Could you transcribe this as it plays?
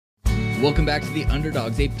Welcome back to the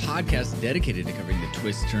Underdogs, a podcast dedicated to covering the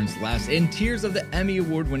twists, turns, laughs, and tears of the Emmy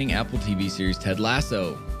Award-winning Apple TV series Ted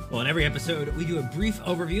Lasso. Well, in every episode, we do a brief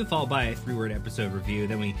overview followed by a 3-word episode review.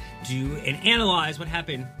 Then we do and analyze what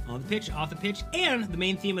happened on the pitch, off the pitch, and the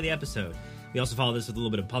main theme of the episode. We also follow this with a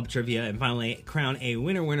little bit of pub trivia and finally crown a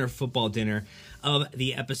winner football dinner of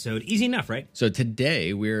the episode. Easy enough, right? So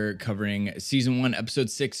today we're covering Season 1, Episode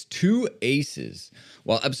 6, Two Aces.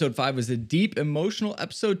 While Episode 5 was a deep, emotional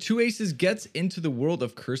episode, Two Aces gets into the world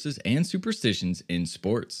of curses and superstitions in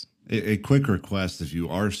sports. A quick request, if you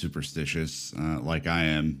are superstitious, like I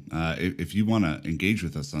am, if you want to engage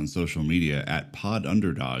with us on social media at Pod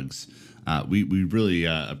Underdogs, we really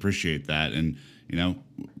appreciate that. And, you know,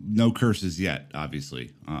 no curses yet,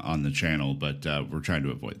 obviously, on the channel, but we're trying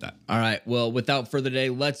to avoid that. All right. Well, without further delay,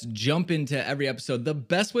 let's jump into every episode the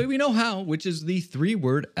best way we know how, which is the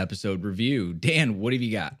 3-word episode review. Dan, what have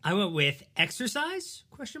you got? I went with exercise? ?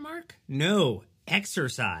 No,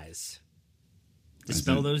 exercise.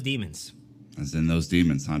 Dispel those demons. As in those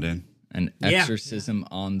demons, huh, Dan? An exorcism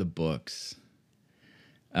on the books.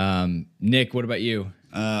 Nick, what about you?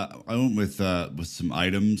 I went with some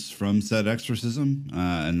items from said exorcism,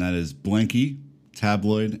 and that is Blanky,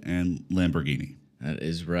 Tabloid, and Lamborghini. That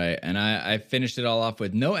is right. And I finished it all off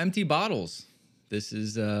with no empty bottles. This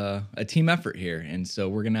is a team effort here, and so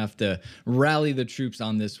we're going to have to rally the troops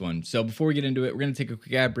on this one. So before we get into it, we're going to take a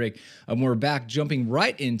quick ad break, and we're back jumping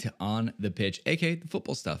right into On the Pitch, a.k.a. the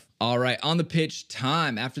football stuff. All right, On the Pitch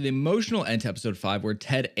time. After the emotional end to Episode 5, where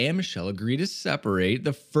Ted and Michelle agree to separate,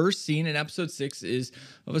 the first scene in Episode 6 is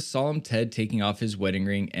of a solemn Ted taking off his wedding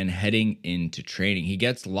ring and heading into training. He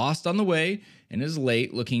gets lost on the way and is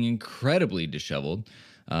late, looking incredibly disheveled.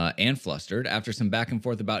 And flustered. After some back and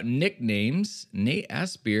forth about nicknames, Nate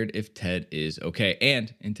asks Beard if Ted is okay.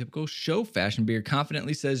 And in typical show fashion, Beard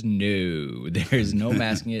confidently says no. There's no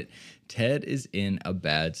masking it. Ted is in a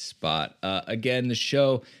bad spot. Again, the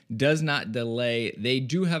show does not delay. They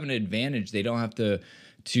do have an advantage. They don't have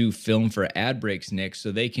to film for ad breaks, Nick,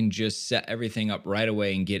 so they can just set everything up right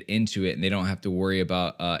away and get into it, and they don't have to worry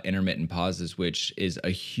about intermittent pauses, which is a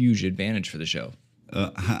huge advantage for the show.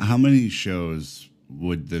 How many shows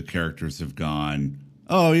would the characters have gone,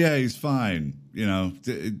 oh yeah, he's fine,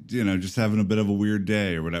 just having a bit of a weird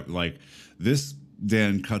day or whatever? Like, this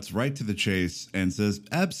Dan cuts right to the chase and says,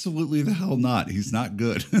 absolutely the hell not. He's not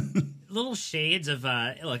good. Little shades of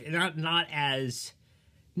look, not as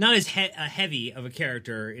heavy of a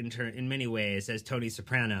character in many ways as Tony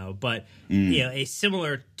Soprano, but a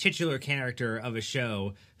similar titular character of a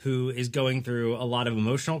show who is going through a lot of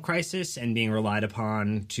emotional crisis and being relied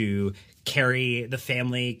upon to carry the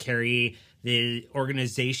family, carry the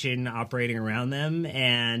organization operating around them.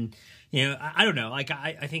 And, I don't know, like,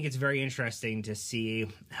 I think it's very interesting to see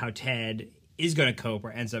how Ted is going to cope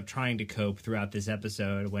or ends up trying to cope throughout this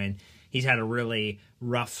episode when he's had a really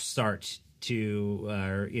rough start to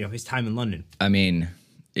his time in London. I mean,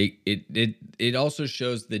 it also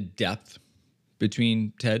shows the depth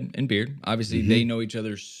between Ted and Beard. Obviously, they know each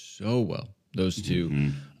other so well. Those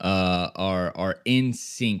two are in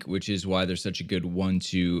sync, which is why they're such a good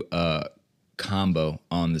 1-2 combo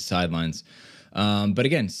on the sidelines. But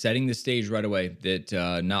again, setting the stage right away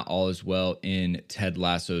that not all is well in Ted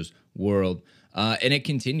Lasso's world. And it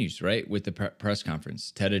continues, right, with the press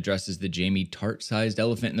conference. Ted addresses the Jamie Tart-sized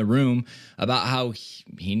elephant in the room about how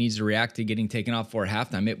he needs to react to getting taken off for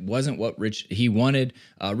halftime. It wasn't what he wanted.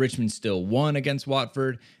 Richmond still won against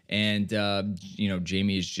Watford, and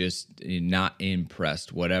Jamie is just not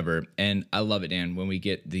impressed, whatever. And I love it, Dan, when we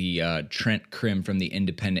get the Trent Krim from the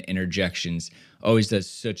Independent interjections. Always does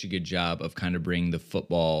such a good job of kind of bringing the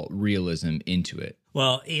football realism into it.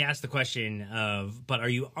 Well, he asked the question of, but are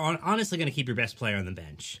you honestly going to keep your best player on the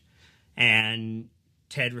bench? And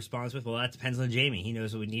Ted responds with, well, that depends on Jamie. He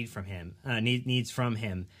knows what we need from him, needs from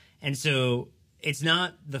him. And so it's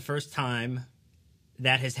not the first time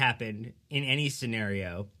that has happened in any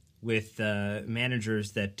scenario with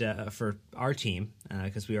managers that for our team,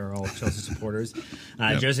 because we are all Chelsea supporters.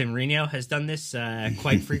 Yep. Jose Mourinho has done this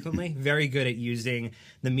quite frequently. Very good at using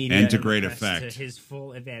the media and to great effect to his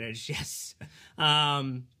full advantage. Yes,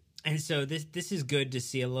 and so this is good to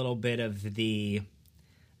see a little bit of the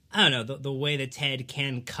the way that Ted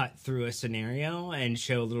can cut through a scenario and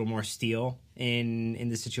show a little more steel in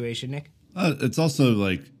the situation. Nick, it's also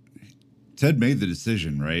like Ted made the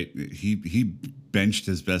decision, right? He benched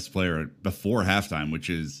his best player before halftime, which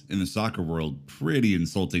is in the soccer world pretty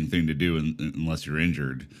insulting thing to do unless you're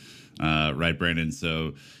injured. right, Brandon?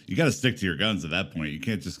 So you got to stick to your guns at that point. You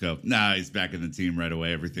can't just go, nah, he's back in the team right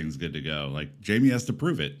away. Everything's good to go. Like, Jamie has to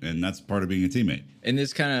prove it, and that's part of being a teammate. And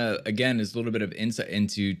this kind of, again, is a little bit of insight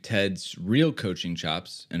into Ted's real coaching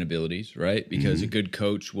chops and abilities, right? Because a good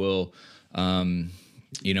coach will,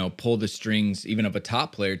 pull the strings even of a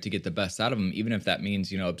top player to get the best out of them, even if that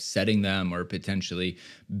means, upsetting them or potentially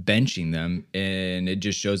benching them. And it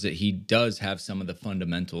just shows that he does have some of the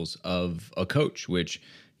fundamentals of a coach, which,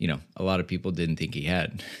 a lot of people didn't think he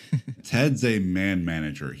had. Ted's a man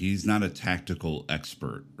manager. He's not a tactical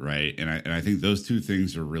expert, right? And I think those two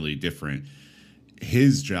things are really different.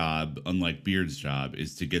 His job, unlike Beard's job,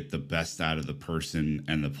 is to get the best out of the person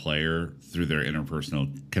and the player through their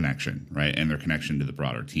interpersonal connection, right? And their connection to the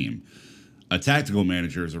broader team. A tactical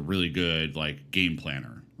manager is a really good game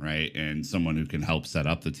planner, right? And someone who can help set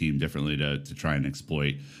up the team differently to try and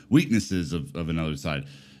exploit weaknesses of another side.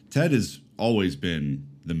 Ted has always been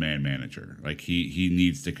the man manager. He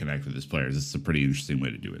needs to connect with his players. This is a pretty interesting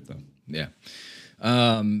way to do it, though. Yeah.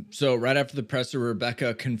 So right after the presser,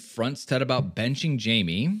 Rebecca confronts Ted about benching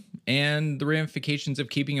Jamie and the ramifications of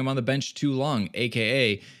keeping him on the bench too long,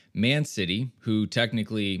 aka Man City, who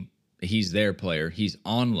technically he's their player, he's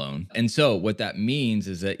on loan. And so what that means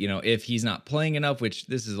is that, if he's not playing enough, which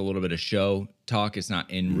this is a little bit of show talk, it's not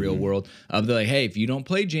in real world, they're like, hey, if you don't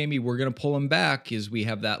play Jamie, we're going to pull him back because we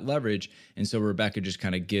have that leverage. And so Rebecca just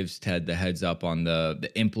kind of gives Ted the heads up on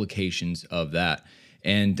the implications of that.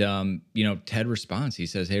 And, Ted responds. He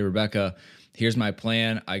says, hey, Rebecca, here's my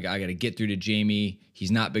plan. I got to get through to Jamie. He's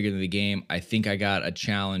not bigger than the game. I think I got a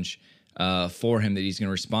challenge for him that he's going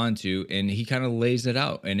to respond to. And he kind of lays it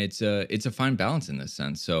out. And it's a fine balance in this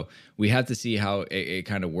sense. So we have to see how it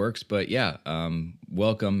kind of works. But yeah,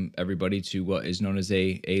 welcome everybody to what is known as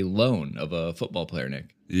a loan of a football player,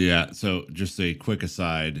 Nick. Yeah, so just a quick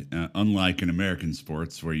aside, unlike in American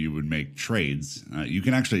sports where you would make trades, you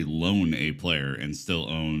can actually loan a player and still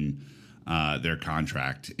own their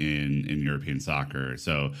contract in European soccer.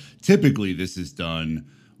 So typically this is done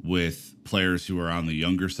with players who are on the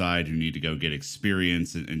younger side who need to go get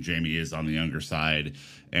experience, and Jamie is on the younger side.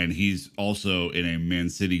 And he's also in a Man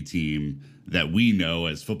City team that we know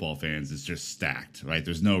as football fans is just stacked, right?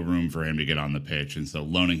 There's no room for him to get on the pitch. And so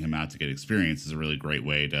loaning him out to get experience is a really great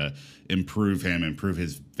way to improve him, improve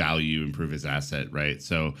his value, improve his asset, right?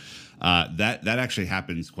 So that actually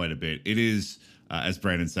happens quite a bit. It is, as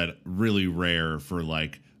Brandon said, really rare for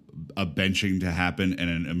a benching to happen and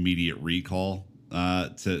an immediate recall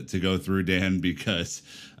to go through, Dan, because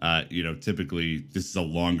typically this is a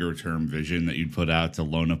longer term vision that you'd put out to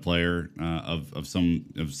loan a player of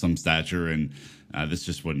some stature, and this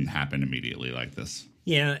just wouldn't happen immediately like this.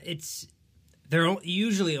 Yeah, there are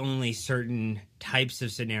usually only certain types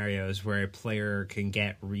of scenarios where a player can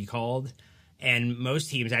get recalled, and most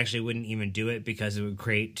teams actually wouldn't even do it because it would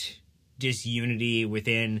create disunity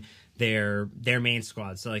within their main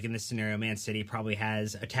squad. So in this scenario, Man City probably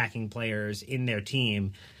has attacking players in their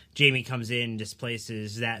team. Jamie comes in,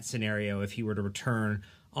 displaces that scenario if he were to return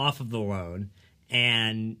off of the loan.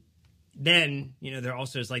 And then, there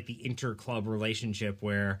also is the inter-club relationship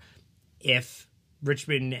where if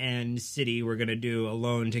Richmond and City were going to do a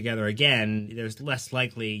loan together again, there's less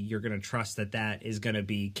likely you're going to trust that is going to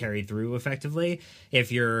be carried through effectively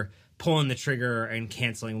if you're pulling the trigger and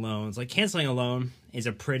canceling loans. Canceling a loan is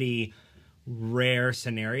a pretty rare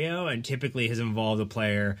scenario and typically has involved a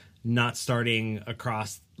player not starting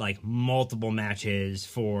across multiple matches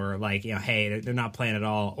for hey, they're not playing at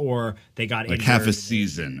all, or they got injured. Half a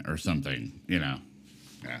season or something, Yeah.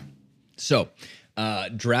 So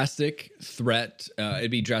drastic threat, it'd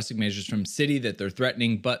be drastic measures from City that they're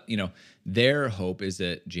threatening, but their hope is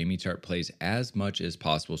that Jamie Tart plays as much as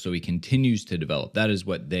possible so he continues to develop. That is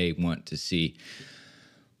what they want to see.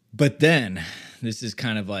 But then this is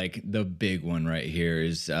kind of the big one right here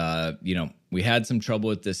is, we had some trouble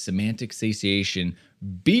with the semantic satiation.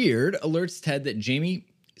 Beard alerts Ted that Jamie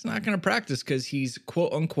is not going to practice because he's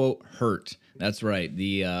quote unquote hurt. That's right.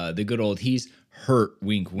 The good old he's hurt,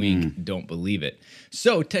 wink, wink, don't believe it.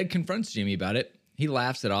 So Ted confronts Jamie about it. He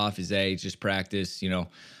laughs it off. He's just practice,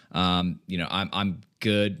 I'm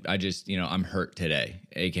good. I just, I'm hurt today.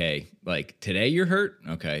 AKA today you're hurt.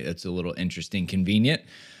 Okay. That's a little interesting, convenient.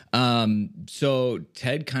 So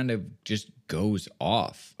Ted kind of just goes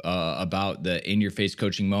off, about the in-your-face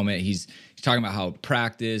coaching moment. He's talking about how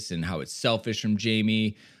practice and how it's selfish from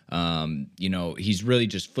Jamie. He's really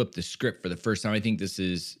just flipped the script for the first time. I think this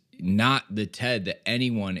is not the Ted that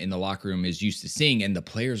anyone in the locker room is used to seeing, and the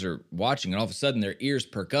players are watching, and all of a sudden their ears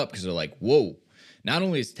perk up because they're like, whoa, not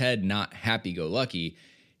only is Ted not happy-go-lucky,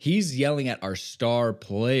 he's yelling at our star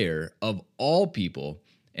player of all people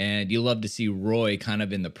And you love to see Roy kind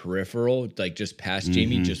of in the peripheral, like just past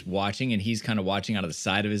Jamie, just watching, and he's kind of watching out of the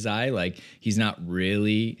side of his eye, like he's not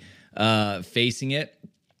really facing it.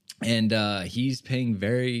 And he's paying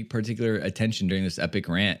very particular attention during this epic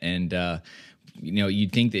rant. And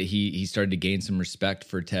you'd think that he started to gain some respect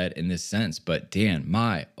for Ted in this sense, but Dan,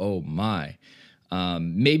 oh my,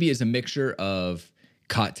 maybe as a mixture of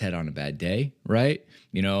caught Ted on a bad day, right?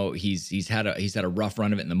 He's had a rough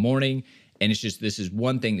run of it in the morning. And it's just, this is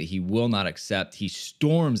one thing that he will not accept. He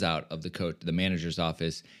storms out of the manager's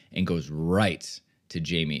office and goes right to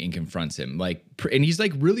Jamie and confronts him. And he's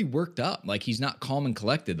like really worked up. Like he's not calm and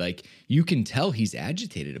collected. Like you can tell he's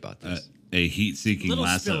agitated about this. A heat-seeking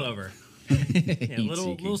lasso. Spillover.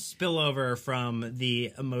 Little spillover from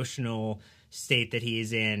the emotional state that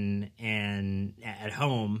he's in and at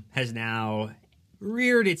home has now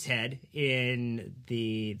reared its head in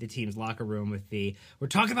the team's locker room with we're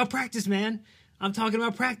talking about practice, man. I'm talking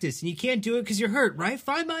about practice, and you can't do it because you're hurt, right?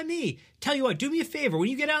 Fine by me. Tell you what, do me a favor. When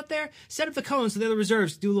you get out there, set up the cones so the other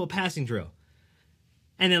reserves do a little passing drill.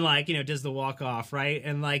 And then, does the walk-off, right?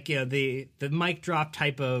 And, the mic drop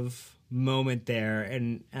type of moment there.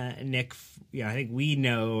 And Nick, I think we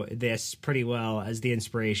know this pretty well as the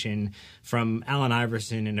inspiration from Allen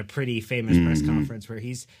Iverson in a pretty famous press conference where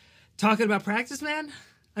he's talking about practice, man.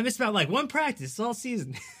 I missed about one practice all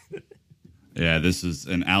season. Yeah, this is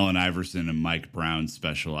an Allen Iverson and Mike Brown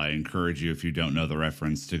special. I encourage you, if you don't know the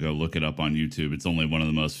reference, to go look it up on YouTube. It's only one of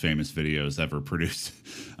the most famous videos ever produced.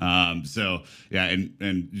 And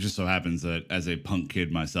just so happens that as a punk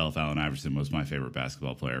kid myself, Allen Iverson was my favorite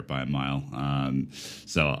basketball player by a mile.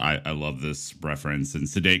 So I love this reference. And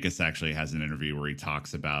Sudeikis actually has an interview where he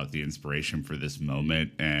talks about the inspiration for this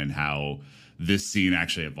moment and how this scene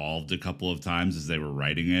actually evolved a couple of times as they were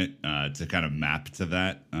writing it to kind of map to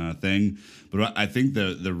that thing. But I think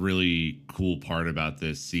the really cool part about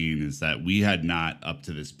this scene is that we had not, up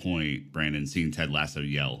to this point, Brandon, seen Ted Lasso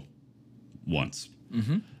yell once.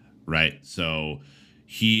 Mm-hmm. Right? So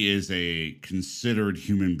he is a considered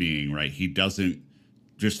human being, right? He doesn't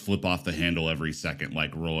just flip off the handle every second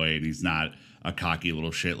like Roy, and he's not a cocky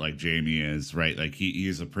little shit like Jamie is, right? Like he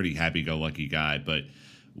is a pretty happy-go-lucky guy, but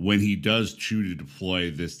when he does choose to deploy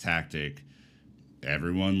this tactic,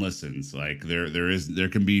 everyone listens. Like there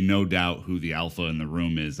can be no doubt who the alpha in the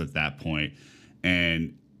room is at that point.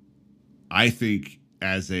 And I think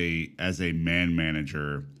as a man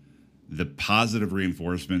manager, the positive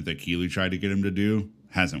reinforcement that Keeley tried to get him to do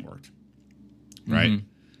hasn't worked. Right?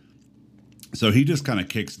 Mm-hmm. So he just kind of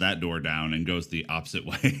kicks that door down and goes the opposite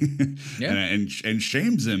way. Yeah. and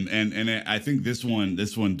shames him. And I think this one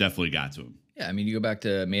definitely got to him. Yeah, I mean, you go back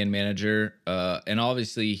to man manager, and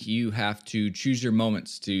obviously you have to choose your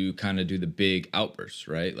moments to kind of do the big outbursts,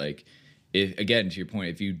 right? Like, again, to your point,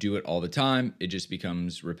 if you do it all the time, it just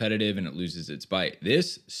becomes repetitive and it loses its bite.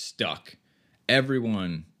 This stuck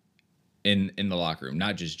everyone in the locker room,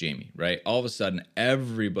 not just Jamie, right? All of a sudden,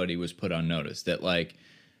 everybody was put on notice that,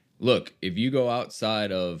 look, if you go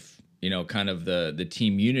outside of, kind of the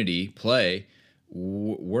team unity play,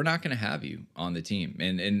 we're not going to have you on the team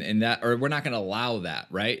and that, or we're not going to allow that.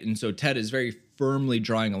 Right. And so Ted is very firmly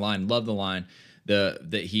drawing a line. Love the line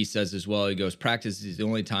that he says as well. He goes, practice is the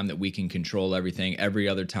only time that we can control everything. Every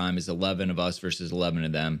other time is 11 of us versus 11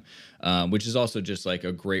 of them, which is also just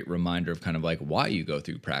a great reminder of kind of why you go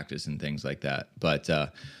through practice and things like that. But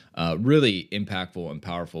really impactful and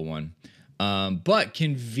powerful one. But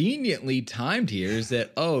conveniently timed here is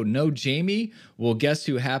that, no Jamie? Well, guess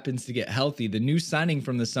who happens to get healthy? The new signing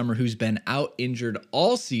from the summer who's been out injured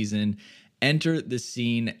all season. Enter the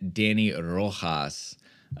scene, Danny Rojas.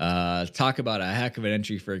 Talk about a heck of an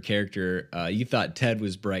entry for a character. You thought Ted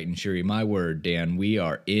was bright and cheery. My word, Dan, we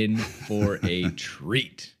are in for a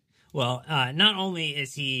treat. Well, not only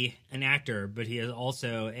is he an actor, but he is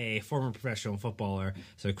also a former professional footballer.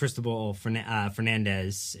 So Cristobal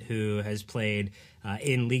Fernandez, who has played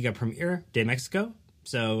in Liga Premier de Mexico.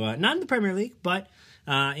 So not in the Premier League, but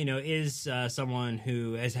is someone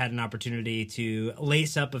who has had an opportunity to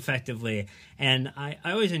lace up effectively. And I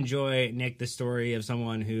always enjoy, Nick, the story of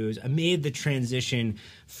someone who's made the transition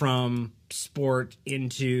from sport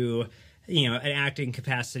into, an acting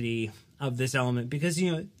capacity of this element, because,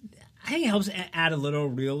 I think it helps add a little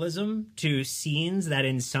realism to scenes that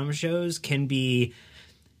in some shows can be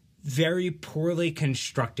very poorly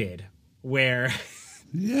constructed, where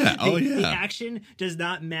the action does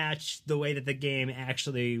not match the way that the game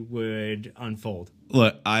actually would unfold.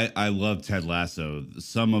 Look, I love Ted Lasso.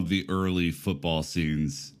 Some of the early football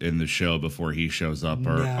scenes in the show before he shows up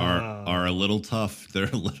are a little tough. They're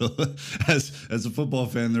a little, as a football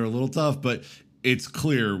fan, they're a little tough, but it's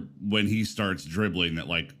clear when he starts dribbling that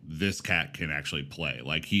like this cat can actually play.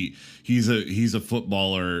 Like he's a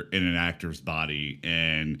footballer in an actor's body,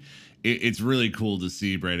 and it's really cool to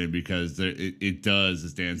see, Brandon, because it does,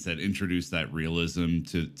 as Dan said, introduce that realism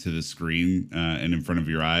to the screen and in front of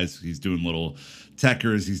your eyes. He's doing little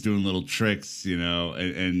techers, he's doing little tricks,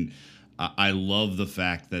 and I love the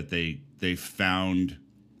fact that they found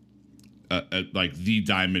like the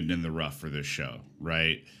diamond in the rough for this show,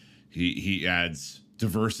 right? He adds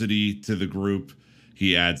diversity to the group.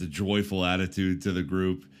 He adds a joyful attitude to the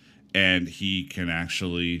group, and he can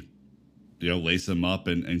actually, lace them up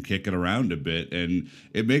and kick it around a bit, and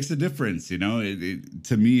it makes a difference.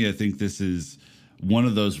 To me, I think this is one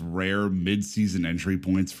of those rare mid-season entry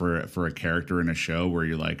points for a character in a show where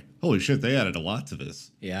you're like, holy shit, they added a lot to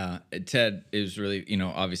this. Yeah, Ted is really,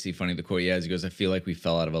 obviously funny. The quote he has, he goes, "I feel like we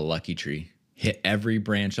fell out of a lucky tree. Hit every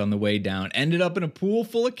branch on the way down, ended up in a pool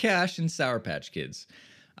full of cash and Sour Patch Kids."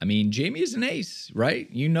 I mean, Jamie is an ace, right?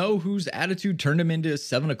 Whose attitude turned him into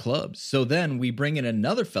 7 of clubs. So then we bring in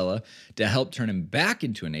another fella to help turn him back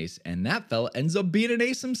into an ace, and that fella ends up being an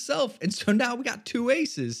ace himself. And so now we got 2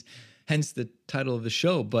 aces, hence the title of the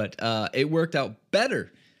show. But it worked out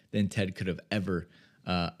better than Ted could have ever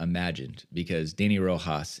imagined, because Danny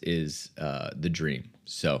Rojas is the dream.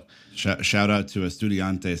 So shout out to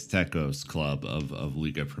Estudiantes Tecos Club of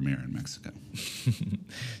Liga Premier in Mexico.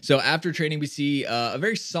 So after training, we see a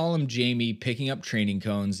very solemn Jamie picking up training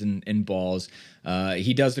cones and balls.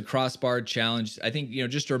 He does the crossbar challenge, I think,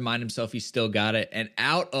 just to remind himself he's still got it. And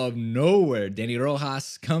out of nowhere, Danny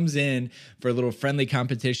Rojas comes in for a little friendly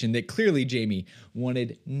competition that clearly Jamie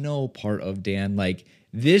wanted no part of. Dan, like,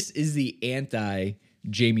 this is the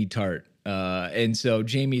anti-Jamie Tart. And so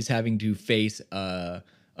Jamie's having to face a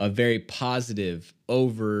very positive,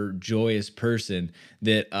 overjoyous person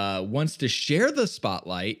that wants to share the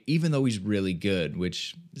spotlight, even though he's really good,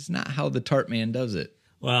 which is not how the Tart Man does it.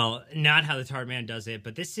 Well, not how the Tart Man does it,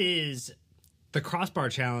 but the crossbar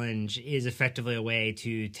challenge is effectively a way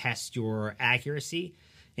to test your accuracy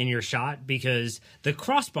in your shot, because the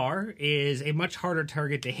crossbar is a much harder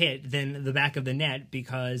target to hit than the back of the net,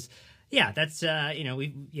 because that's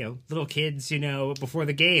little kids, before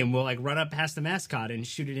the game will like run up past the mascot and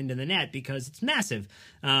shoot it into the net because it's massive.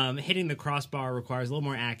 Hitting the crossbar requires a little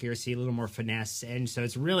more accuracy, a little more finesse, and so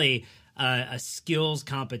it's really a skills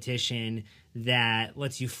competition that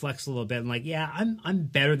lets you flex a little bit. I'm like, I'm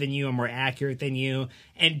better than you, I'm more accurate than you,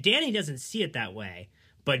 and Danny doesn't see it that way,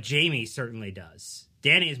 but Jamie certainly does.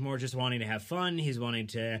 Danny is more just wanting to have fun. He's wanting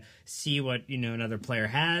to see what another player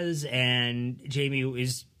has, and Jamie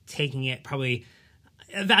is taking it, probably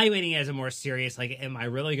evaluating it as a more serious, like, am I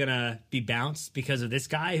really gonna be bounced because of this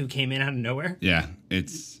guy who came in out of nowhere? Yeah,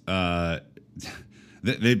 it's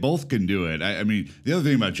they both can do it. I mean, the other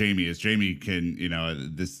thing about Jamie is Jamie can,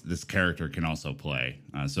 this character can also play.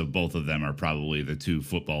 So both of them are probably the 2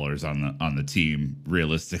 footballers on the team,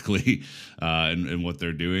 realistically, and what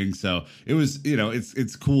they're doing. So it was,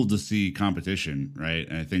 it's cool to see competition, right?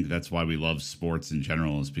 And I think that's why we love sports in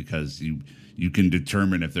general, is because you can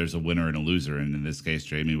determine if there's a winner and a loser. And in this case,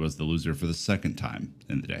 Jamie was the loser for the second time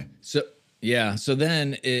in the day. So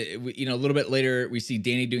then, a little bit later, we see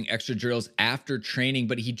Danny doing extra drills after training,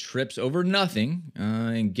 but he trips over nothing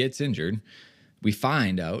and gets injured. We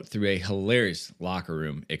find out through a hilarious locker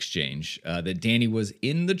room exchange that Danny was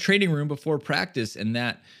in the training room before practice, and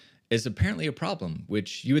that is apparently a problem,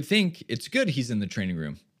 which you would think it's good he's in the training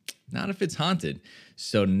room. Not if it's haunted.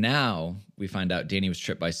 So now we find out Danny was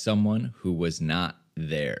tripped by someone who was not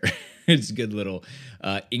there. It's a good little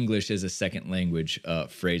English as a second language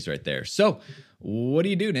phrase right there. So what do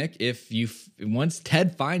you do, Nick, if once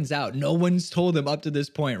Ted finds out, no one's told him up to this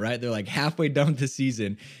point, right? They're like halfway done with the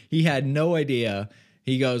season. He had no idea.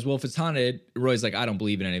 He goes, well, if it's haunted, Roy's like, I don't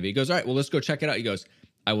believe in any of it. He goes, all right, well, let's go check it out. He goes,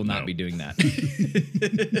 I will not be doing that.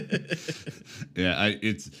 Yeah,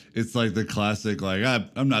 it's like the classic, like,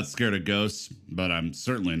 I'm not scared of ghosts, but I'm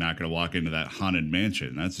certainly not going to walk into that haunted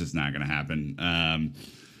mansion. That's just not going to happen.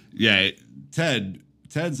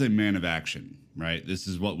 Ted's a man of action, right? This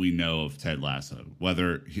is what we know of Ted Lasso.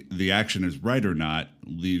 Whether the action is right or not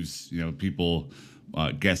leaves people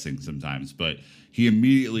guessing sometimes. But he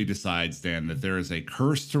immediately decides, Dan, that there is a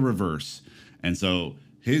curse to reverse, and so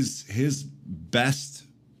his best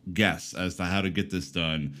guess as to how to get this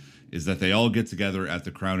done is that they all get together at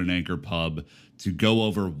the Crown and Anchor pub to go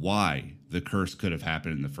over why the curse could have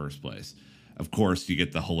happened in the first place. Of course, you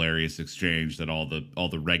get the hilarious exchange that all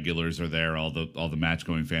the regulars are there, all the match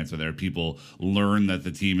going fans are there. People learn that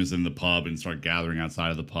the team is in the pub and start gathering outside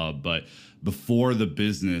of the pub. But before the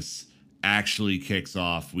business actually kicks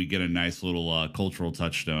off. We get a nice little cultural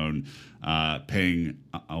touchstone paying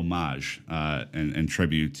homage and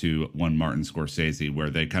tribute to one Martin Scorsese, where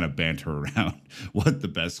they kind of banter around what the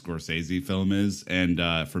best Scorsese film is. And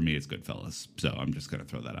for me, it's Goodfellas. So I'm just going to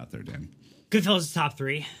throw that out there, Dan. Goodfellas is top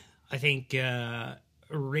 3. I think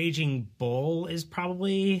Raging Bull is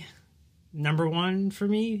probably number 1 for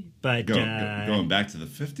me. But going back to the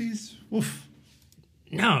 50s? Oof.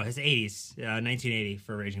 No, it's 80s, 1980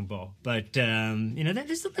 for Raging Bull. But,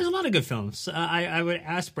 there's a lot of good films. I would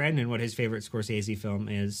ask Brandon what his favorite Scorsese film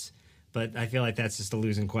is, but I feel like that's just a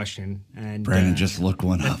losing question. And Brandon, just look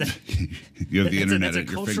one up. You have the internet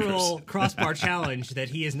at your fingers. It's a cultural crossbar challenge that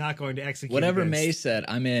he is not going to execute. Whatever May said,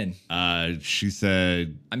 I'm in. She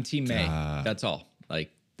said... I'm Team May. That's all.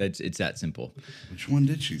 Like, it's that simple. Which one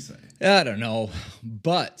did she say? I don't know,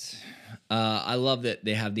 but... I love that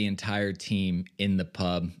they have the entire team in the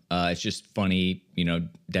pub. It's just funny,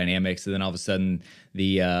 dynamics. And then all of a sudden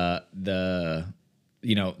the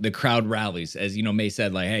crowd rallies, as May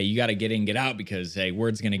said, like, hey, you got to get in, get out, because hey,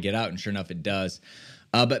 word's going to get out. And sure enough, it does.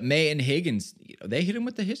 But May and Higgins, they hit him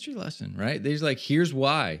with the history lesson, right? They're like, here's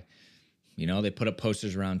why. They put up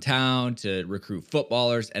posters around town to recruit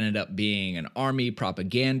footballers, ended up being an army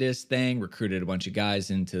propagandist thing, recruited a bunch of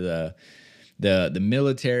guys into the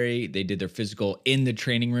military. They did their physical in the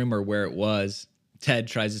training room or where it was. Ted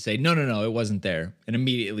tries to say, no, it wasn't there. And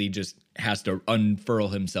immediately just has to unfurl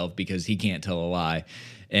himself because he can't tell a lie.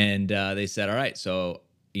 And they said, all right, so,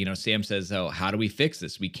 Sam says, oh, how do we fix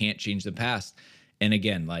this? We can't change the past. And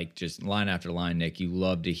again, like just line after line, Nick, you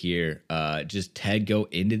love to hear just Ted go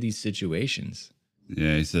into these situations.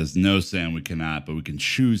 Yeah, he says, no, Sam, we cannot, but we can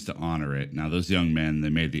choose to honor it. Now, those young men, they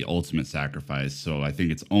made the ultimate sacrifice. So I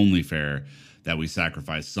think it's only fair that we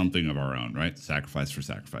sacrifice something of our own, right? Sacrifice for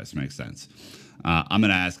sacrifice makes sense. I'm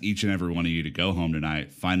going to ask each and every one of you to go home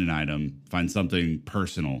tonight, find an item, find something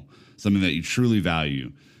personal, something that you truly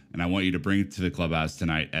value, and I want you to bring it to the clubhouse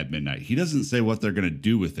tonight at midnight. He doesn't say what they're going to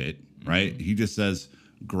do with it, right? He just says,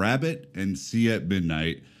 grab it and see you at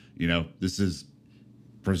midnight. This is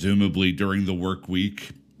presumably during the work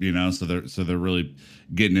week, so they're really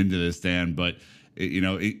getting into this, Dan. But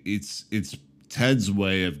it's Ted's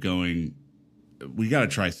way of going, we got to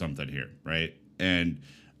try something here, right? And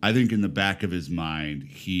I think in the back of his mind,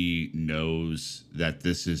 he knows that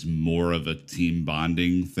this is more of a team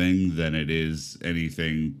bonding thing than it is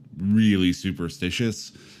anything really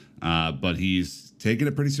superstitious. But he's taking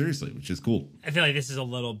it pretty seriously, which is cool. I feel like this is a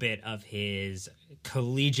little bit of his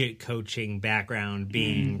collegiate coaching background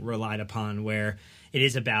being relied upon, where it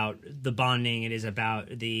is about the bonding, it is about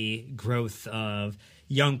the growth of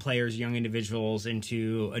young players, young individuals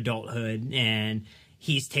into adulthood, and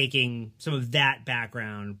he's taking some of that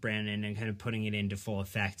background, Brandon, and kind of putting it into full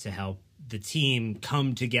effect to help the team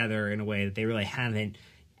come together in a way that they really haven't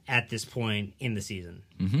at this point in the season.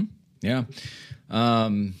 Mm-hmm. Yeah.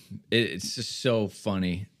 It's just so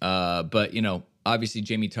funny. But, obviously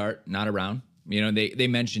Jamie Tart not around. They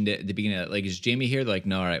mentioned it at the beginning, like, is Jamie here? They're like,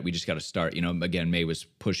 no, all right, we just got to start. Again, May was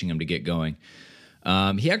pushing him to get going.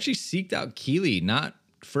 He actually seeked out Keeley, not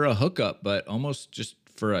for a hookup, but almost just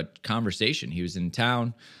for a conversation. He was in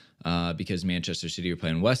town because Manchester City were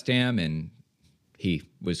playing West Ham, and he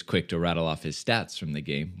was quick to rattle off his stats from the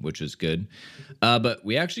game, which was good. But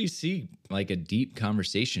we actually see like a deep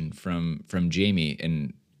conversation from Jamie,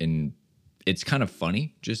 and it's kind of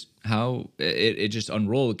funny just how it just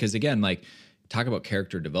unrolled. Because again, like, talk about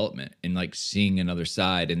character development and like seeing another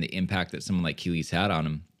side and the impact that someone like Keeley's had on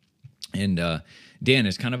him. And Dan,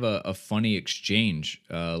 is kind of a funny exchange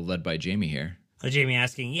led by Jamie here. Jamie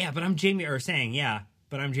asking, but I'm Jamie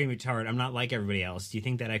Tart. I'm not like everybody else. Do you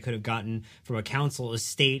think that I could have gotten from a council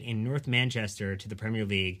estate in North Manchester to the Premier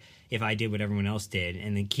League if I did what everyone else did?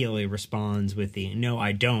 And then Keeley responds with no,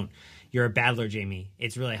 I don't. You're a battler, Jamie.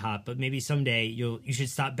 It's really hot, but maybe someday you should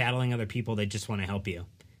stop battling other people that just want to help you.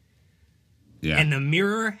 Yeah. And the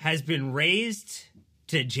mirror has been raised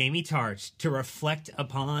to Jamie Tart to reflect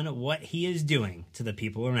upon what he is doing to the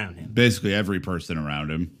people around him. Basically every person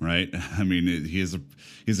around him, right? I mean, he has a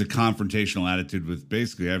confrontational attitude with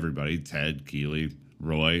basically everybody: Ted, Keeley,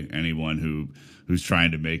 Roy, anyone who's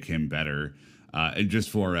trying to make him better. And just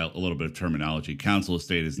for a little bit of terminology, council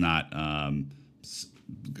estate is not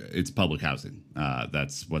it's public housing.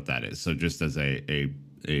 That's what that is. So just as a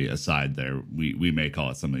aside there, we may call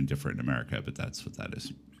it something different in America, but that's what that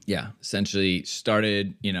is. Yeah, essentially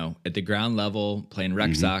started, at the ground level, playing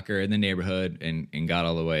rec soccer in the neighborhood, and got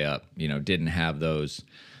all the way up. Didn't have those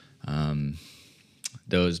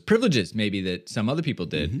privileges maybe that some other people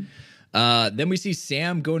did. Then we see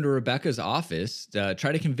Sam go into Rebecca's office, try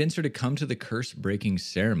to convince her to come to the curse-breaking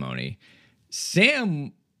ceremony.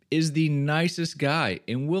 Sam is the nicest guy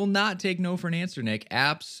and will not take no for an answer, Nick.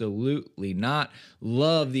 Absolutely not.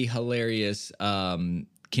 Love the hilarious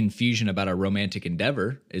confusion about a romantic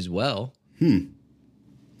endeavor as well.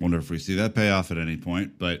 Wonder if we see that pay off at any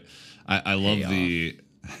point. But I love the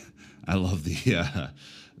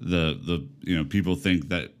people think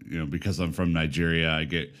that because I'm from Nigeria, I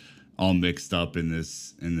get all mixed up in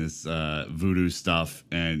this voodoo stuff.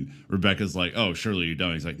 And Rebecca's like, oh, surely you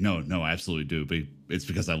don't. He's like, no, I absolutely do. But it's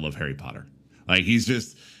because I love Harry Potter. Like he's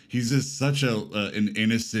just such an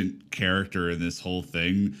innocent character in this whole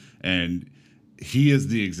thing. And he is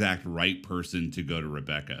the exact right person to go to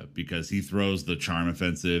Rebecca because he throws the charm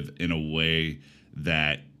offensive in a way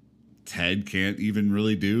that Ted can't even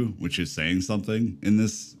really do, which is saying something in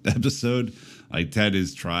this episode. Like Ted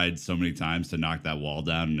has tried so many times to knock that wall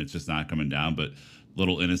down and it's just not coming down. But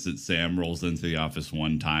little innocent Sam rolls into the office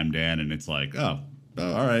one time, Dan, and it's like, oh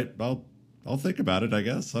all right, I'll think about it, I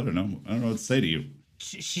guess. I don't know what to say to you.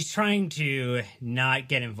 She's trying to not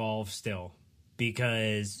get involved still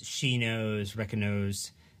because Rebecca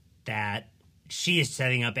knows that she is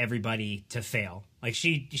setting up everybody to fail. Like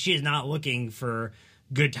she is not looking for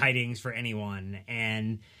good tidings for anyone.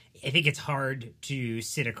 And I think it's hard to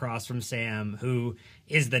sit across from Sam, who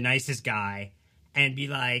is the nicest guy, and be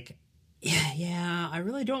like, yeah, I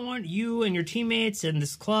really don't want you and your teammates and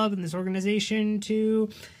this club and this organization to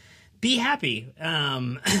be happy.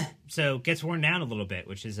 So gets worn down a little bit,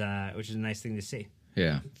 which is a nice thing to see.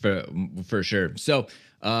 Yeah, for sure. So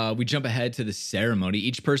we jump ahead to the ceremony.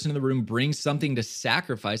 Each person in the room brings something to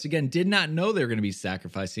sacrifice. Again, did not know they were going to be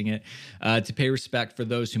sacrificing it to pay respect for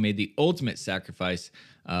those who made the ultimate sacrifice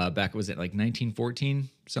back, was it like 1914?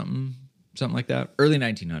 Something like that? Early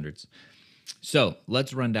 1900s. So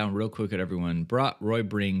let's run down real quick what everyone brought. Roy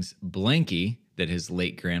brings Blanky that his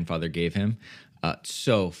late grandfather gave him.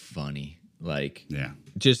 So funny. Like, yeah,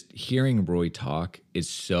 just hearing Roy talk is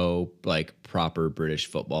so like proper British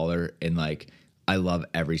footballer, and like I love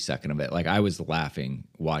every second of it. Like I was laughing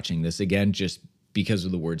watching this again just because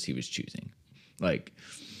of the words he was choosing. Like,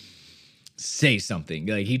 say something.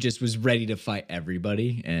 Like he just was ready to fight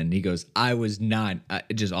everybody, and he goes, "I was not."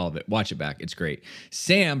 Just all of it. Watch it back. It's great.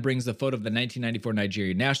 Sam brings the photo of the 1994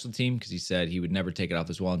 Nigeria national team because he said he would never take it off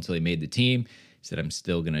his wall until he made the team. He said, I'm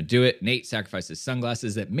still going to do it. Nate sacrificed his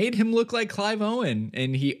sunglasses that made him look like Clive Owen,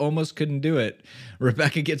 and he almost couldn't do it.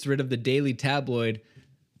 Rebecca gets rid of the Daily Tabloid.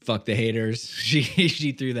 Fuck the haters.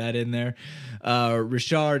 She threw that in there.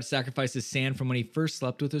 Richard sacrifices sand from when he first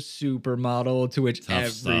slept with a supermodel, to which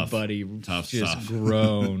everybody just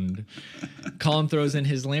groaned. Colin throws in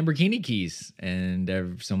his Lamborghini keys,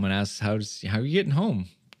 and someone asks, how are you getting home?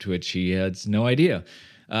 To which he has no idea.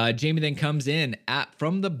 Jamie then comes in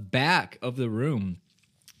from the back of the room,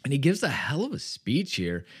 and he gives a hell of a speech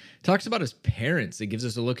here. Talks about his parents. It gives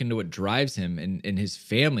us a look into what drives him and his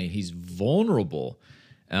family. He's vulnerable.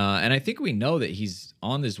 And I think we know that he's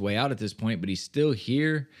on his way out at this point, but he's still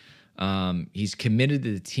here. He's committed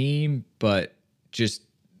to the team, but just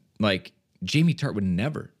like Jamie Tart would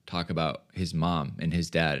never talk about his mom and his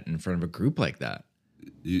dad in front of a group like that.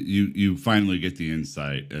 You finally get the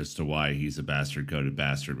insight as to why he's a bastard-coded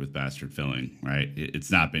bastard with bastard filling, right?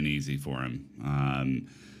 It's not been easy for him.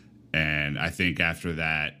 And I think after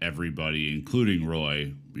that, everybody, including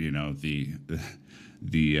Roy, the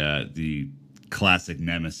classic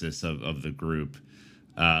nemesis of the group,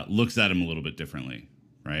 looks at him a little bit differently,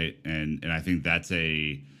 right? And I think that's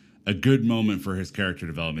a good moment for his character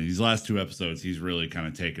development. These last two episodes, he's really kind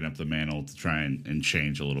of taken up the mantle to try and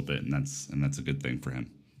change a little bit, and that's a good thing for him.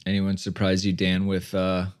 Anyone surprise you, Dan, with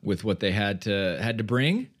what they had to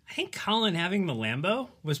bring? I think Colin having the Lambo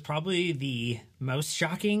was probably the most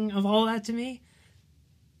shocking of all that to me.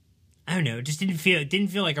 I don't know, it just didn't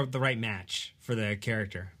feel like the right match for the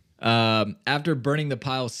character. After burning the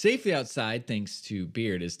pile safely outside, thanks to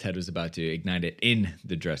Beard, as Ted was about to ignite it in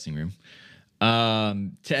the dressing room,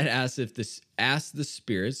 Ted asks the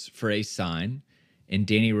spirits for a sign, and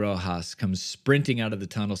Danny Rojas comes sprinting out of the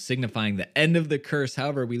tunnel, signifying the end of the curse.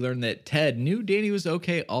 However, we learn that Ted knew Danny was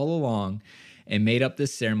okay all along and made up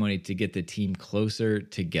this ceremony to get the team closer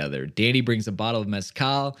together. Danny brings a bottle of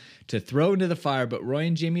mezcal to throw into the fire, but Roy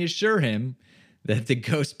and Jamie assure him that the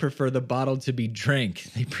ghosts prefer the bottle to be drank.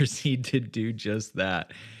 They proceed to do just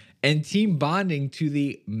that. And team bonding to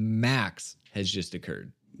the max has just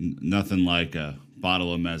occurred. Nothing like a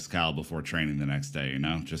bottle of mezcal before training the next day,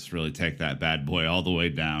 just really take that bad boy all the way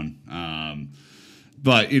down.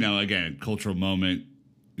 But, again, cultural moment,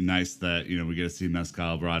 nice that we get to see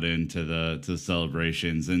mezcal brought into the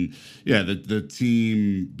celebrations, and the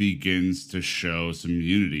team begins to show some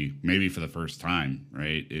unity, maybe for the first time,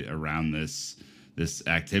 right, around this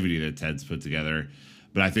activity that Ted's put together.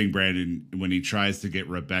 But I think Brandon, when he tries to get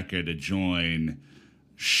Rebecca to join,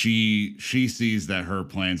 she sees that her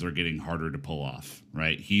plans are getting harder to pull off,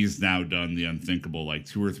 right? He's now done the unthinkable like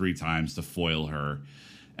 2 or 3 times to foil her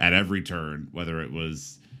at every turn, whether it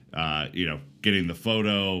was getting the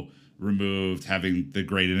photo removed, having the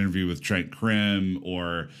great interview with Trent Krim,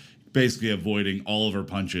 or basically avoiding all of her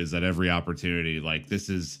punches at every opportunity. Like,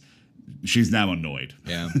 she's now annoyed.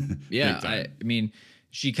 Yeah. Yeah. I mean,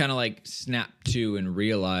 she kind of like snapped to and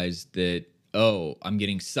realized that, oh, I'm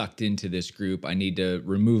getting sucked into this group. I need to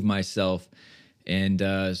remove myself. And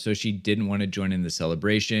so she didn't want to join in the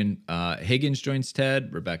celebration. Higgins joins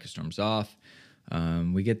Ted. Rebecca storms off.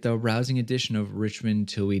 We get the rousing addition of Richmond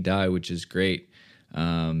Till We Die, which is great.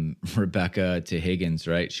 Rebecca to Higgins,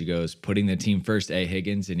 right? She goes, putting the team first,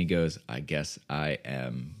 Higgins? And he goes, I guess I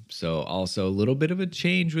am. So also a little bit of a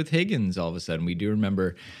change with Higgins all of a sudden. We do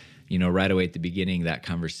remember, right away at the beginning, that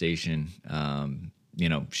conversation,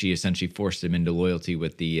 she essentially forced him into loyalty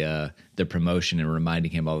with the promotion and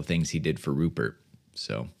reminding him all the things he did for Rupert.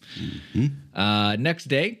 So next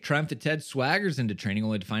day, Triumph at Ted swaggers into training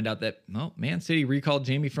only to find out that, Man City recalled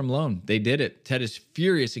Jamie from loan. They did it. Ted is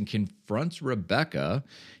furious and confronts Rebecca.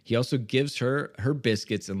 He also gives her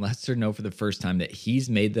biscuits and lets her know for the first time that he's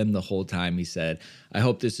made them the whole time. He said, I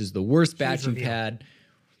hope this is the worst batch you've had.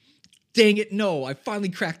 Dang it, no, I finally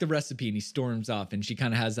cracked the recipe. And he storms off, and she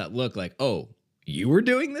kind of has that look like, oh, you were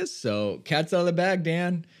doing this? So cat's out of the bag,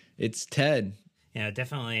 Dan. It's Ted. Yeah,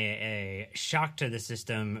 definitely a shock to the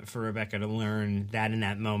system for Rebecca to learn that in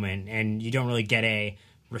that moment. And you don't really get a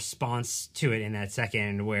response to it in that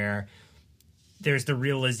second where there's the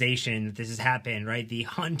realization that this has happened, right? The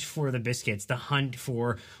hunt for the biscuits, the hunt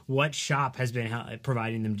for what shop has been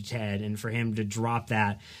providing them to Ted, and for him to drop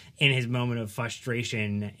that in his moment of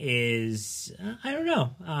frustration is, I don't know.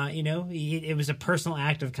 It was a personal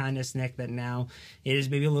act of kindness, Nick, that now is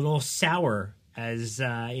maybe a little sour as,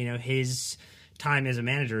 his time as a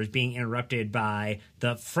manager is being interrupted by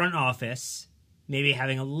the front office maybe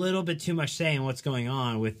having a little bit too much say in what's going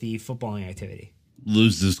on with the footballing activity.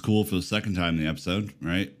 Loses his cool for the second time in the episode,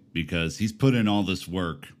 right? Because he's put in all this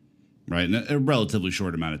work, right, in a relatively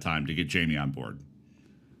short amount of time to get Jamie on board.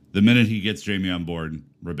 The minute he gets Jamie on board,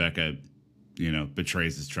 Rebecca,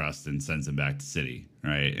 betrays his trust and sends him back to City,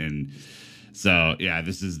 right? And so, yeah,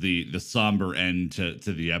 this is the somber end to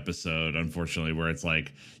the episode, unfortunately, where it's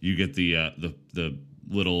like you get the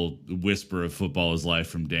little whisper of football is life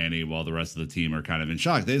from Danny while the rest of the team are kind of in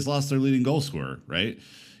shock. They just lost their leading goal scorer, right?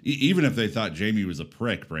 Even if they thought Jamie was a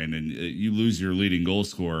prick, Brandon, you lose your leading goal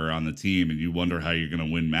scorer on the team and you wonder how you're going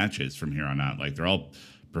to win matches from here on out. Like, they're all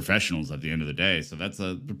professionals at the end of the day. So that's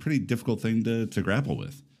a pretty difficult thing to grapple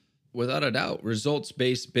with. Without a doubt,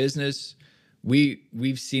 results-based business.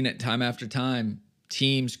 We've seen it time after time.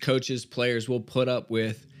 Teams, coaches, players will put up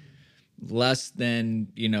with less than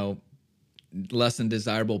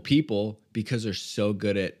desirable people because they're so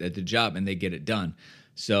good at the job and they get it done.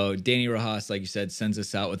 So Danny Rojas, like you said, sends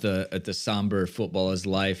us out with the somber football is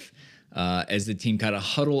life as the team kind of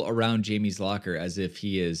huddle around Jamie's locker as if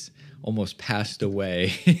he is almost passed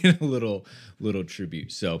away in a little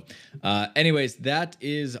tribute. So anyways, that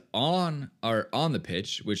is on the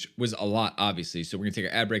pitch, which was a lot, obviously. So we're going to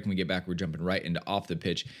take our ad break. When we get back, we're jumping right into off the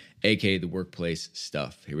pitch, aka the workplace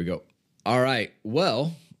stuff. Here we go. All right.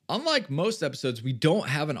 Well, unlike most episodes, we don't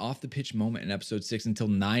have an off-the-pitch moment in episode 6 until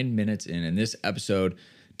 9 minutes in, and this episode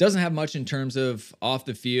doesn't have much in terms of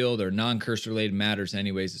off-the-field or non-curse-related matters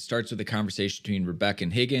anyways. It starts with a conversation between Rebecca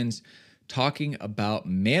and Higgins talking about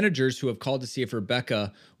managers who have called to see if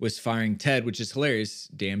Rebecca was firing Ted, which is hilarious,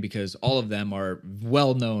 Dan, because all of them are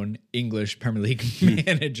well-known English Premier League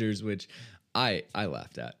managers, which I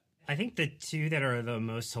laughed at. I think the two that are the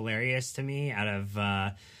most hilarious to me out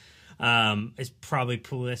of is probably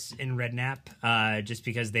Pulis and Redknapp, just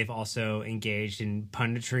because they've also engaged in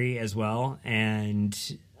punditry as well. And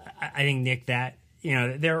I think, Nick, that,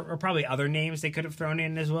 there are probably other names they could have thrown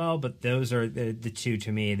in as well, but those are the two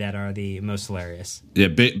to me that are the most hilarious. Yeah,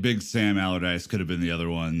 Big Sam Allardyce could have been the other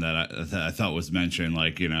one that I thought was mentioned,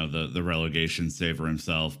 like, the relegation save for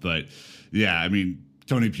himself. But yeah, I mean,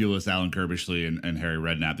 Tony Pulis, Alan Kirbishley, and Harry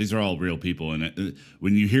Redknapp. These are all real people. And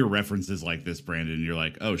when you hear references like this, Brandon, you're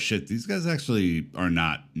like, oh, shit, these guys actually are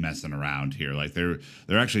not messing around here. Like, they're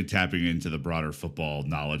actually tapping into the broader football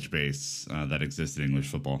knowledge base that exists in English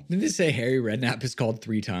football. Didn't they say Harry Redknapp is called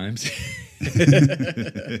 3 times?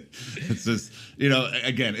 It's just,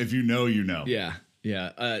 again, if you know, you know. Yeah.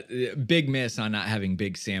 Yeah, big miss on not having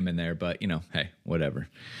Big Sam in there, but hey, whatever.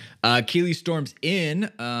 Keely storms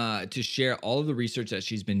in to share all of the research that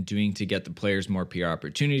she's been doing to get the players more PR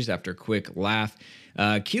opportunities. After a quick laugh,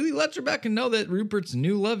 Keely lets Rebecca know that Rupert's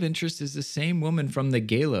new love interest is the same woman from the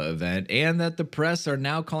gala event, and that the press are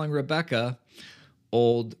now calling Rebecca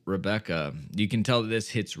Old Rebecca. You can tell that this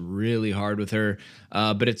hits really hard with her,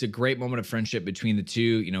 but it's a great moment of friendship between the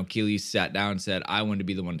two. Keely sat down and said, I want to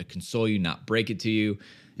be the one to console you, not break it to you.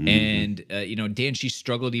 Mm-hmm. And, Dan, she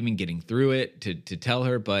struggled even getting through it to tell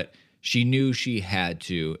her, but she knew she had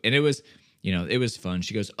to. And it was, it was fun.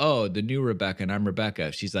 She goes, oh, the new Rebecca, and I'm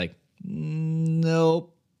Rebecca. She's like,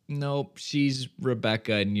 nope, she's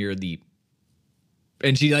Rebecca, and you're the...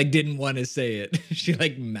 And she, didn't want to say it. She,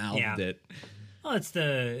 mouthed it. Well, it's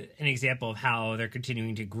an example of how they're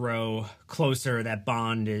continuing to grow closer. That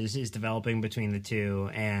bond is developing between the two,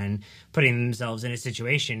 and putting themselves in a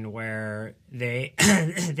situation where they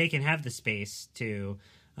they can have the space to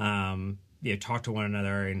talk to one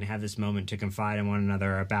another and have this moment to confide in one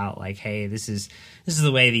another about hey, this is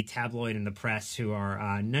the way the tabloid and the press, who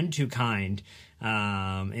are none too kind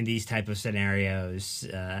in these type of scenarios,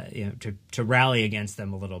 to rally against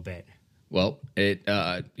them a little bit. Well,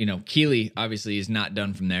 Keely obviously is not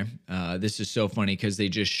done from there. This is so funny because they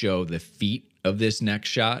just show the feet of this next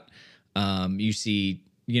shot. You see,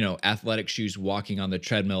 athletic shoes walking on the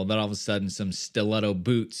treadmill. Then all of a sudden, some stiletto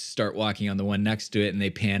boots start walking on the one next to it, and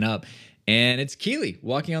they pan up. And it's Keely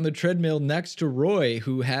walking on the treadmill next to Roy,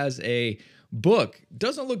 who has a book.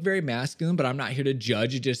 Doesn't look very masculine, but I'm not here to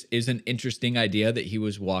judge. It just is an interesting idea that he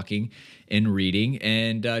was walking and reading.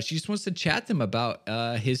 And she just wants to chat to him about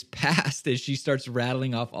his past as she starts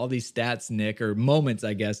rattling off all these stats, Nick, or moments,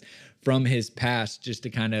 I guess, from his past, just to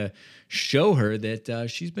kind of show her that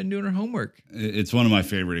she's been doing her homework. It's one of my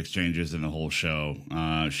favorite exchanges in the whole show.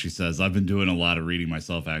 She says, I've been doing a lot of reading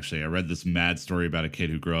myself, actually. I read this mad story about a kid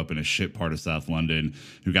who grew up in a shit part of South London,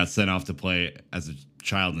 who got sent off to play as a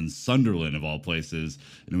child in Sunderland, of all places,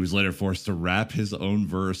 and who was later forced to rap his own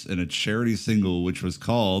verse in a charity single, which was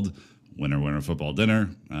called Winner, Winner, Football Dinner.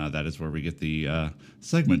 That is where we get the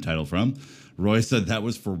segment title from. Roy said that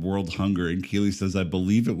was for world hunger, and Keely says, I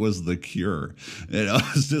believe it was The Cure. And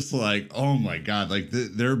I was just like, oh my God,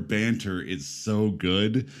 their banter is so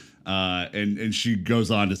good. And she goes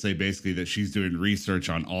on to say basically that she's doing research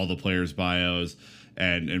on all the players' bios,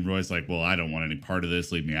 and Roy's like, well, I don't want any part of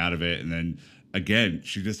this, leave me out of it. And then again,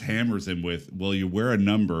 she just hammers him with, well, you wear a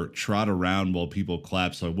number, trot around while people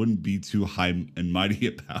clap, so I wouldn't be too high and mighty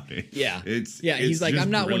about it. Yeah. He's like, I'm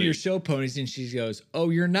not one of your show ponies. And she goes, oh,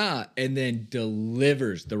 you're not. And then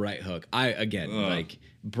delivers the right hook.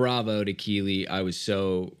 Bravo to Keely. I was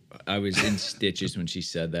in stitches when she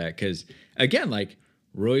said that. Because, again,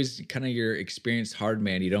 Roy's kind of your experienced hard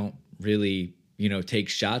man. You don't really, take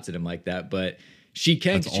shots at him like that. But she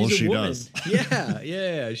can. That's all she does.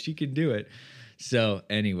 Yeah, she can do it. So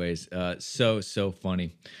anyways, so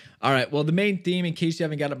funny. All right, well, the main theme, in case you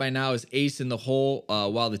haven't got it by now, is ace in the hole.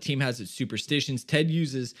 While the team has its superstitions, Ted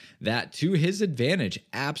uses that to his advantage.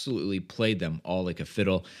 Absolutely played them all like a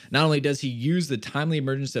fiddle. Not only does he use the timely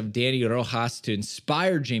emergence of Danny Rojas to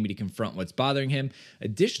inspire Jamie to confront what's bothering him,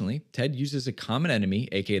 additionally, Ted uses a common enemy,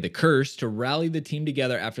 aka the curse, to rally the team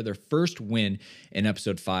together after their first win in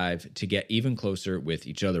episode 5 to get even closer with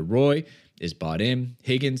each other. Roy is bought in,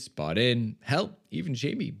 Higgins bought in, hell, even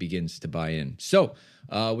Jamie begins to buy in. So,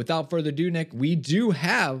 without further ado, Nick, we do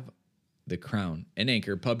have the Crown and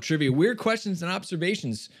Anchor Pub Trivia. Weird questions and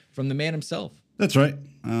observations from the man himself. That's right.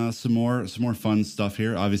 Some more fun stuff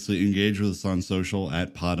here. Obviously, engage with us on social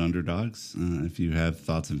at Pod Underdogs if you have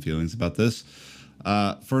thoughts and feelings about this.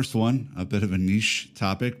 First one, a bit of a niche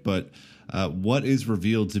topic, but what is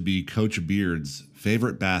revealed to be Coach Beard's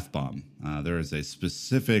favorite bath bomb? There is a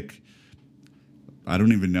specific, I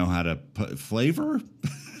don't even know how to put, flavor?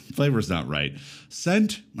 Flavor's not right.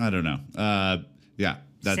 Scent? I don't know.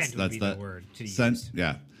 That's the word to scent. Use.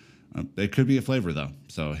 Yeah, it could be a flavor though.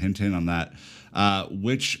 So hint on that.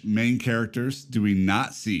 Which main characters do we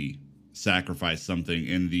not see sacrifice something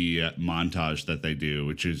in the montage that they do,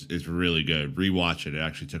 which is really good. Rewatch it. It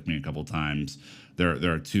actually took me a couple times.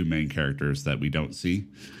 There are two main characters that we don't see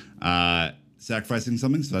sacrificing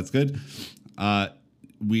something, so that's good.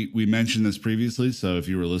 We mentioned this previously, so if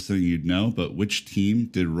you were listening, you'd know, but which team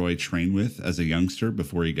did Roy train with as a youngster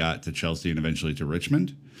before he got to Chelsea and eventually to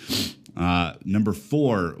Richmond? Number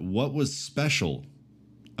 4, what was special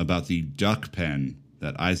about the duck pen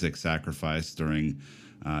that Isaac sacrificed during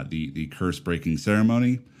the curse-breaking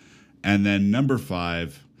ceremony? And then number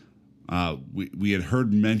 5, we had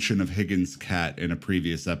heard mention of Higgins' cat in a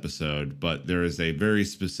previous episode, but there is a very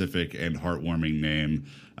specific and heartwarming name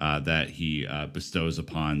that he bestows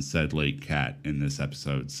upon said late cat in this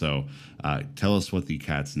episode. So tell us what the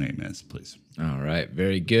cat's name is, please. All right,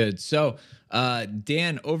 very good. So,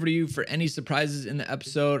 Dan, over to you for any surprises in the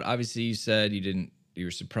episode. Obviously, you said you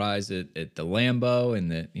were surprised at the Lambo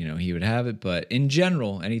and that, he would have it, but in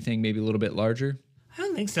general, anything maybe a little bit larger? I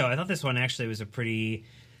don't think so. I thought this one actually was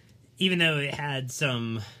even though it had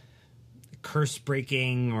some curse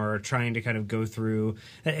breaking or trying to kind of go through,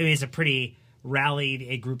 it's a pretty rallied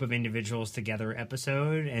a group of individuals together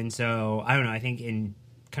episode. And so, I don't know, I think in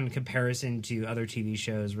kind of comparison to other TV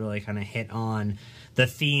shows really kind of hit on the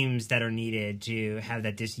themes that are needed to have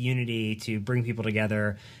that disunity, to bring people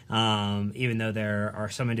together, even though there are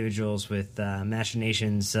some individuals with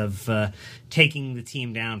machinations of taking the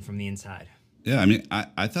team down from the inside. Yeah, I mean,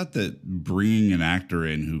 I thought that bringing an actor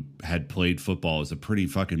in who had played football was a pretty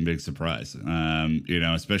fucking big surprise,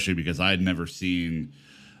 especially because I had never seen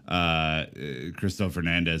Cristo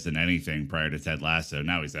Fernandez in anything prior to Ted Lasso.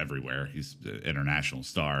 Now he's everywhere. He's an international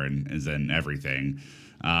star and is in everything.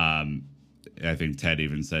 I think Ted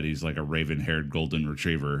even said he's like a raven-haired golden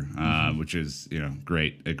retriever, which is, a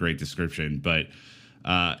great description. But,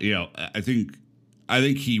 I think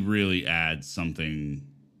he really adds something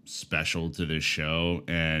special to this show,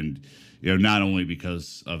 and not only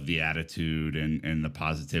because of the attitude and the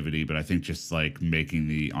positivity, but I think just like making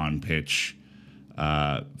the on-pitch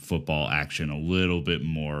football action a little bit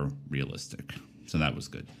more realistic. So that was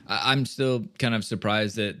good. I'm still kind of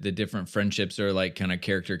surprised that the different friendships or like kind of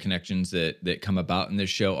character connections that come about in this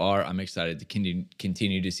show I'm excited to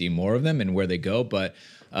continue to see more of them and where they go. But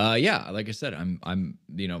like I said,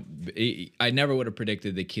 I never would have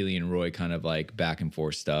predicted the Keely and Roy kind of like back and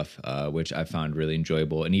forth stuff, which I found really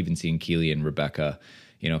enjoyable. And even seeing Keely and Rebecca,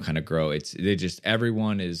 kind of grow.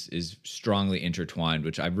 Everyone is strongly intertwined,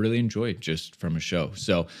 which I've really enjoyed just from a show.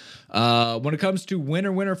 So when it comes to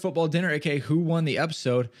winner football dinner, aka who won the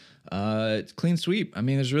episode, it's clean sweep. I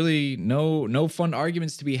mean, there's really no fun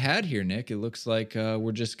arguments to be had here, Nick. It looks like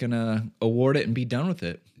we're just gonna award it and be done with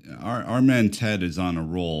it. Our man Ted is on a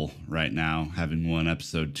roll right now, having won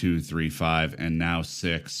episode 2, 3, 5, and now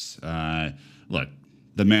 6. Look,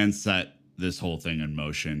 the man set this whole thing in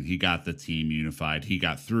motion. He got the team unified. He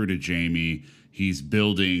got through to Jamie. He's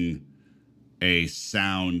building a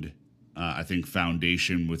sound, I think,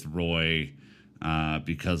 foundation with Roy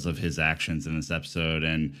because of his actions in this episode.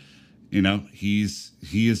 And, he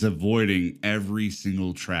is avoiding every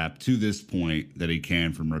single trap to this point that he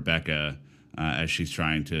can from Rebecca as she's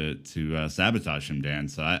trying to sabotage him, Dan.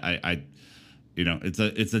 So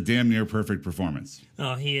it's a damn near perfect performance.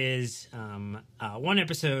 Oh, he is one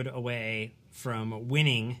episode away from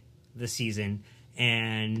winning the season,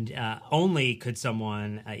 and only could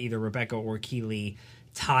someone, either Rebecca or Keely,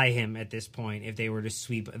 tie him at this point if they were to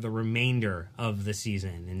sweep the remainder of the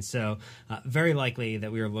season. And so very likely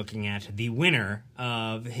that we are looking at the winner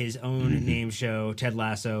of his own name show, Ted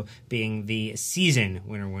Lasso, being the season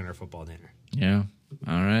winner football dinner. Yeah.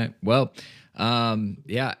 All right. Well,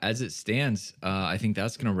 as it stands, I think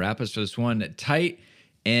that's going to wrap us for this one. Tight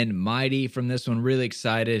and mighty from this one. Really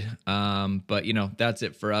excited. But, that's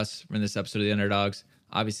it for us from this episode of The Underdogs.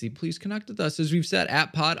 Obviously, please connect with us, as we've said,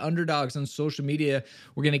 at Pod Underdogs on social media.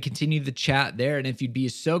 We're going to continue the chat there. And if you'd be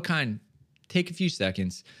so kind, take a few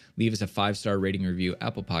seconds, leave us a 5-star rating review.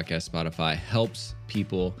 Apple Podcast, Spotify helps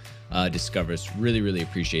people discover us. Really, really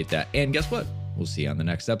appreciate that. And guess what? We'll see you on the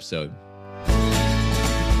next episode.